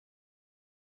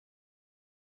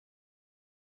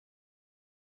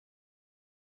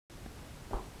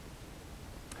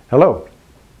Hello.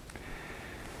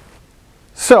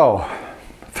 So,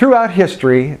 throughout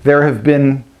history, there have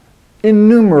been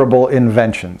innumerable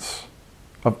inventions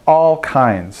of all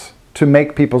kinds to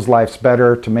make people's lives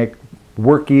better, to make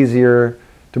work easier,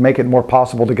 to make it more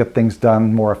possible to get things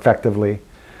done more effectively.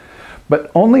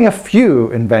 But only a few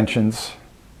inventions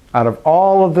out of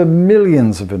all of the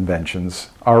millions of inventions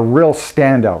are real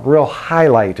standout, real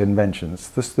highlight inventions.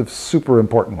 This are the super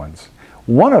important ones.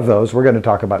 One of those we're going to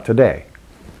talk about today.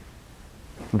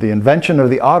 The invention of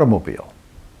the automobile.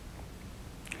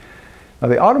 Now,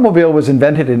 the automobile was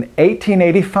invented in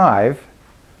 1885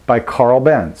 by Carl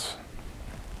Benz.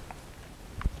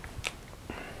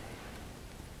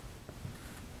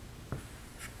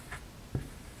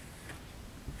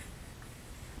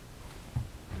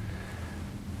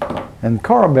 And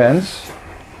Carl Benz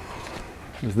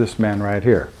is this man right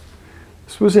here.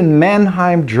 This was in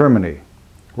Mannheim, Germany,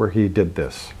 where he did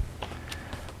this.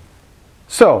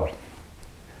 So,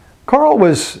 Carl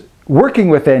was working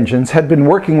with engines, had been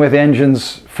working with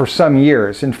engines for some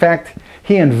years. In fact,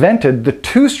 he invented the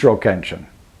two-stroke engine.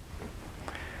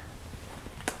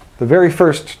 The very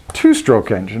first two-stroke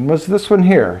engine was this one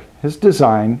here, his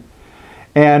design,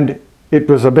 and it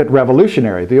was a bit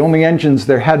revolutionary. The only engines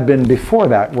there had been before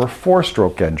that were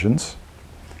four-stroke engines.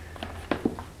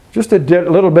 Just a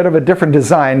little bit of a different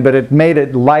design, but it made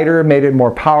it lighter, made it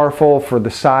more powerful for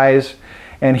the size,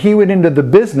 and he went into the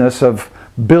business of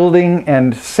building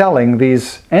and selling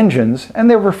these engines, and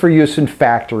they were for use in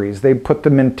factories. They put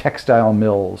them in textile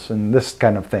mills and this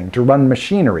kind of thing to run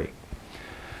machinery.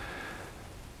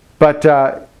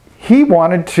 But he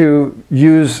wanted to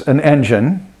use an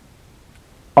engine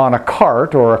on a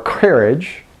cart or a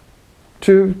carriage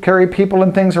to carry people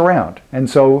and things around. And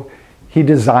so he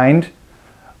designed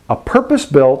a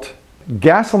purpose-built,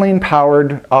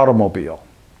 gasoline-powered automobile.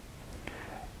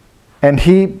 And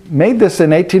he made this in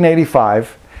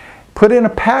 1885, put in a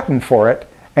patent for it,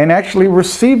 and actually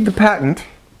received the patent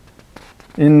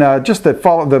in just the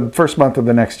first month of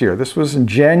the next year. This was in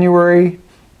January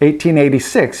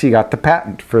 1886, he got the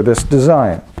patent for this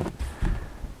design.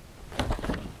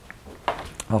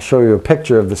 I'll show you a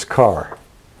picture of this car.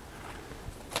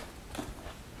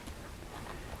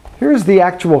 Here's the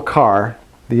actual car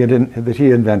that he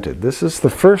invented. This is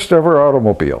the first ever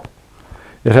automobile.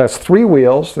 It has three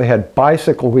wheels. They had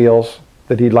bicycle wheels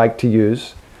that he liked to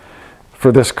use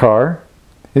for this car.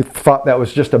 He thought that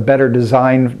was just a better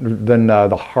design than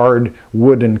the hard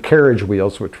wooden carriage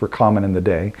wheels, which were common in the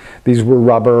day. These were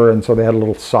rubber, and so they had a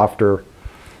little softer,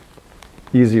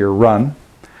 easier run.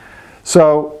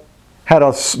 So, had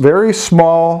a very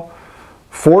small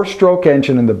four-stroke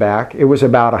engine in the back. It was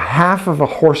about a half of a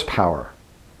horsepower.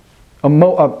 A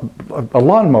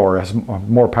lawnmower has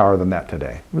more power than that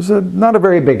today. It was not a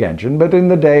very big engine, but in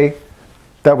the day,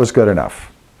 that was good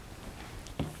enough.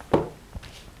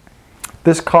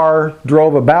 This car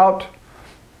drove about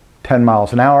 10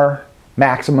 miles an hour,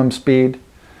 maximum speed.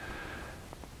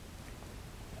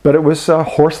 But it was a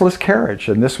horseless carriage,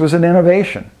 and this was an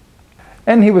innovation.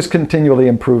 And he was continually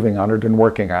improving on it and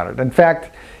working on it. In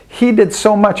fact, he did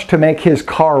so much to make his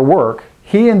car work,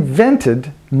 he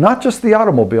invented not just the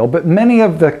automobile, but many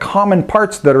of the common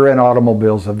parts that are in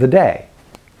automobiles of the day.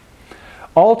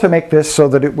 All to make this so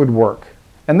that it would work.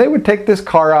 And they would take this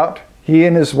car out, he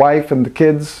and his wife and the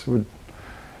kids would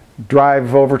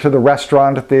drive over to the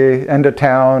restaurant at the end of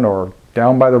town or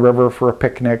down by the river for a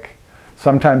picnic.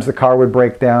 Sometimes the car would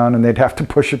break down and they'd have to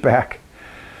push it back.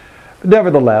 But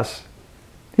nevertheless,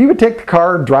 he would take the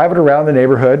car, drive it around the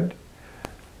neighborhood.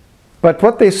 But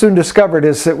what they soon discovered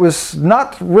is it was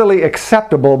not really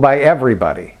acceptable by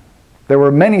everybody. There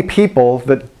were many people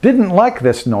that didn't like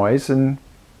this noise and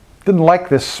didn't like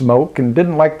this smoke and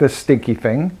didn't like this stinky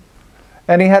thing.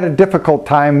 And he had a difficult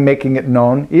time making it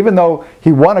known, even though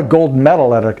he won a gold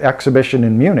medal at an exhibition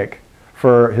in Munich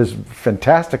for his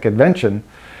fantastic invention.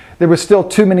 There were still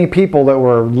too many people that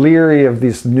were leery of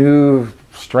this new,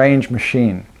 strange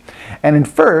machine. And in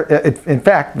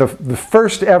fact, the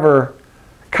first ever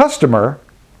customer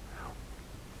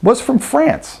was from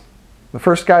France. The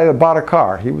first guy that bought a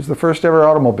car. He was the first ever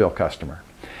automobile customer.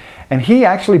 And he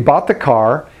actually bought the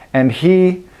car, and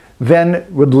he then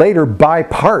would later buy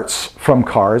parts from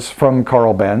cars from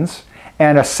Carl Benz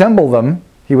and assemble them.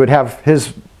 He would have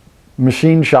his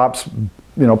machine shops,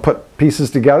 put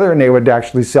pieces together, and they would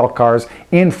actually sell cars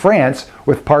in France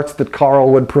with parts that Carl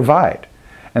would provide.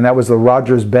 And that was the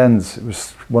Rogers-Benz. It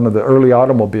was one of the early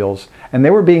automobiles. And they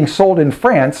were being sold in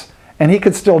France, and he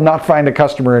could still not find a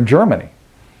customer in Germany.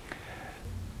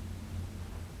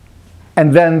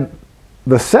 And then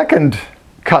the second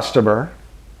customer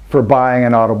for buying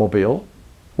an automobile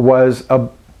was a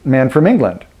man from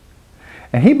England.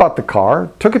 And he bought the car,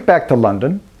 took it back to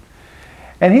London,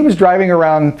 and he was driving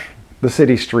around the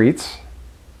city streets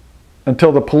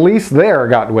until the police there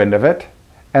got wind of it,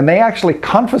 and they actually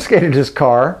confiscated his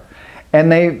car,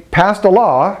 and they passed a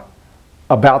law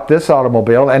about this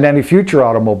automobile and any future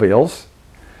automobiles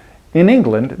in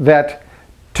England that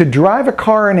to drive a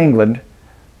car in England,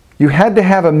 you had to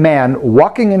have a man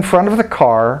walking in front of the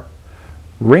car,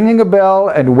 ringing a bell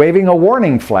and waving a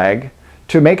warning flag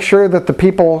to make sure that the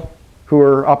people who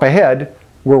were up ahead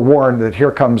were warned that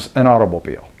here comes an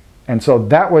automobile. And so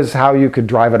that was how you could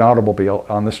drive an automobile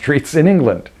on the streets in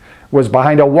England, was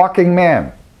behind a walking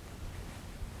man.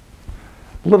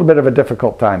 A little bit of a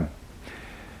difficult time.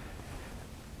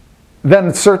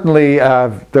 Then certainly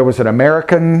there was an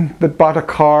American that bought a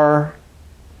car,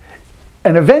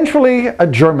 and eventually a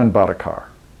German bought a car.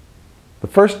 The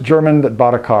first German that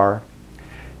bought a car,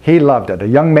 he loved it. A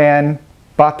young man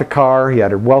bought the car, he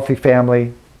had a wealthy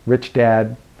family, rich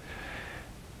dad.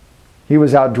 He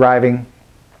was out driving.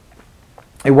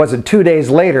 It wasn't 2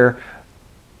 days later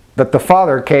that the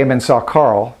father came and saw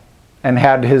Carl and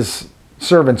had his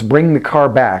servants bring the car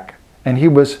back, and he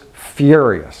was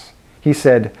furious. He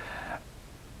said,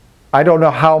 I don't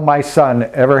know how my son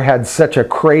ever had such a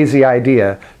crazy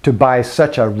idea to buy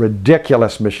such a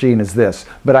ridiculous machine as this,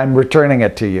 but I'm returning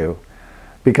it to you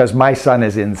because my son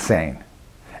is insane.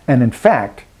 And in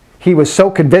fact, he was so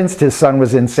convinced his son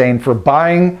was insane for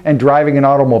buying and driving an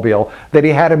automobile that he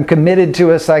had him committed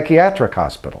to a psychiatric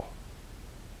hospital.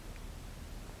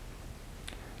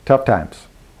 Tough times.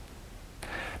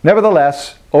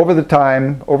 Nevertheless, over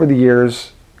the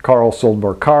years, Carl sold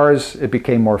more cars, it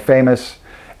became more famous,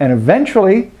 and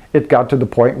eventually it got to the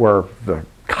point where the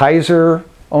Kaiser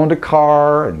owned a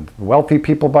car, and wealthy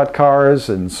people bought cars,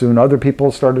 and soon other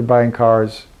people started buying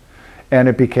cars, and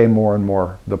it became more and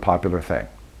more the popular thing.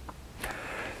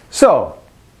 So,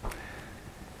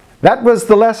 that was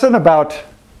the lesson about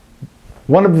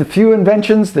one of the few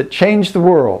inventions that changed the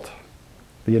world,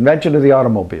 the invention of the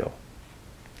automobile.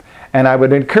 And I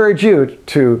would encourage you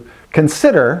to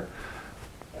consider,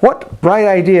 what bright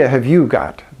idea have you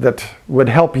got that would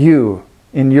help you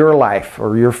in your life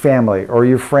or your family or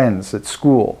your friends at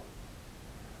school?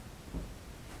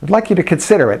 I'd like you to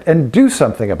consider it and do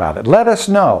something about it. Let us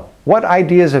know, what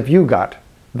ideas have you got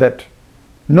that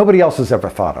nobody else has ever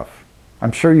thought of?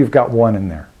 I'm sure you've got one in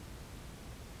there.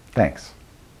 Thanks.